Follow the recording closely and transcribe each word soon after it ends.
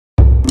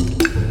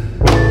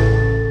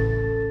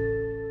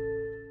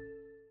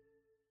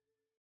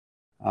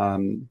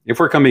If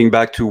we're coming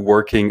back to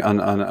working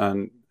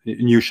on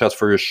new shots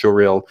for your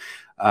showreel,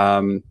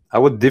 I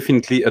would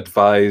definitely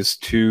advise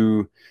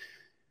to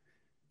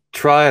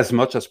try as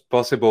much as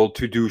possible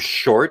to do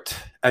short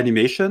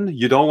animation.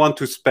 You don't want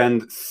to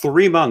spend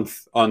 3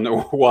 months on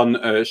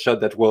one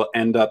shot that will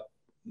end up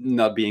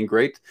not being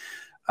great.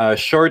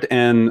 Short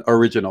and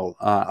original.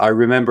 I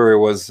remember it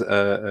was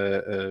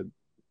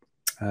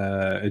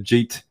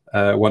Jeet,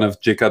 one of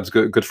Jacob's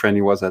good friend.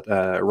 He was at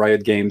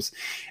Riot Games,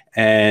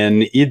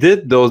 and he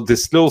did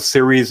this little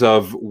series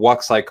of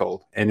walk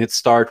cycle, and it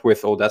start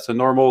with, oh, that's a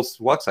normal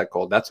walk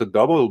cycle, that's a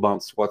double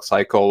bounce walk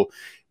cycle,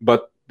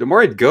 but the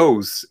more it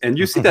goes, and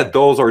you see that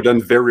those are done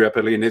very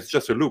rapidly, and it's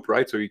just a loop,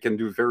 right? So you can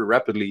do very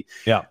rapidly.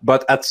 Yeah.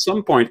 But at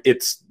some point,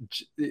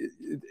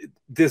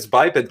 this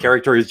biped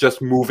character is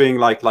just moving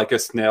like a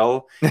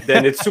snail.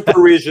 Then it's super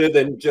rigid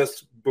and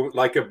just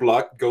like a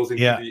block goes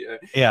into the.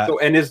 So,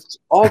 and it's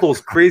all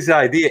those crazy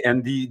ideas,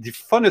 and the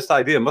funnest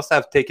idea must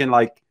have taken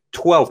like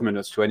 12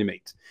 minutes to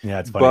animate. Yeah,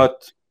 it's funny.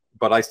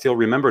 But I still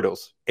remember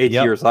those 8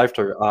 years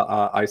after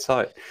I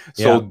saw it.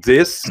 So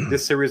this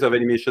series of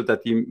animations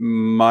that he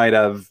might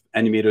have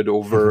animated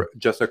over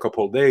just a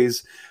couple of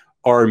days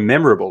are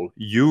memorable.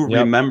 You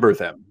remember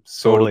them.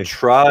 So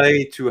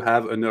try to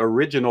have an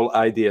original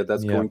idea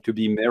that's going to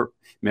be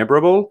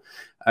memorable.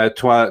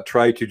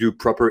 Try to do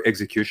proper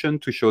execution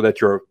to show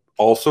that you're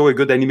also a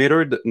good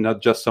animator,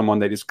 not just someone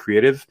that is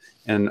creative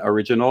and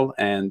original,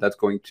 and that's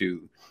going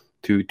to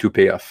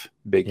pay off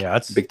big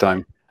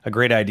time. A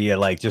great idea.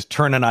 Like, just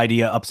turn an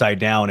idea upside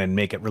down and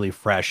make it really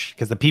fresh.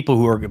 Because the people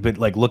who are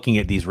like looking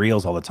at these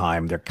reels all the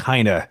time, they're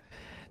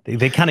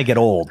they kind of get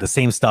old. The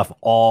same stuff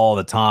all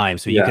the time.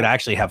 So you could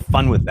actually have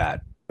fun with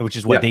that, which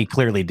is what they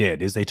clearly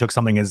did. Is they took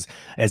something as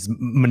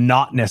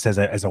monotonous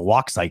as a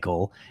walk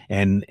cycle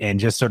and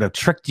just sort of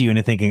tricked you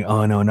into thinking,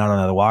 oh no, not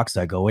another walk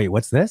cycle. Wait,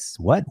 what's this?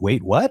 What?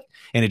 Wait, what?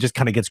 And it just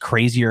kind of gets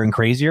crazier and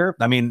crazier.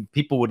 I mean,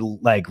 people would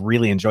like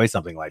really enjoy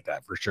something like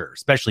that for sure,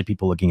 especially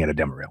people looking at a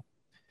demo reel.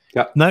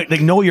 Yeah, they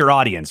know your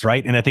audience,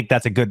 right? And I think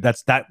that's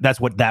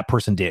that's what that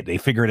person did. They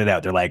figured it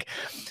out. They're like,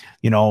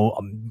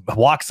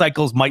 walk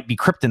cycles might be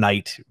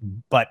kryptonite,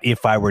 but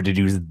if I were to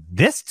do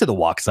this to the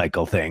walk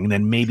cycle thing,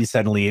 then maybe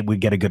suddenly it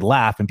would get a good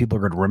laugh and people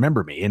are going to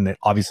remember me. And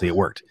obviously it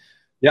worked.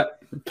 Yeah,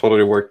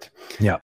 totally worked. Yeah.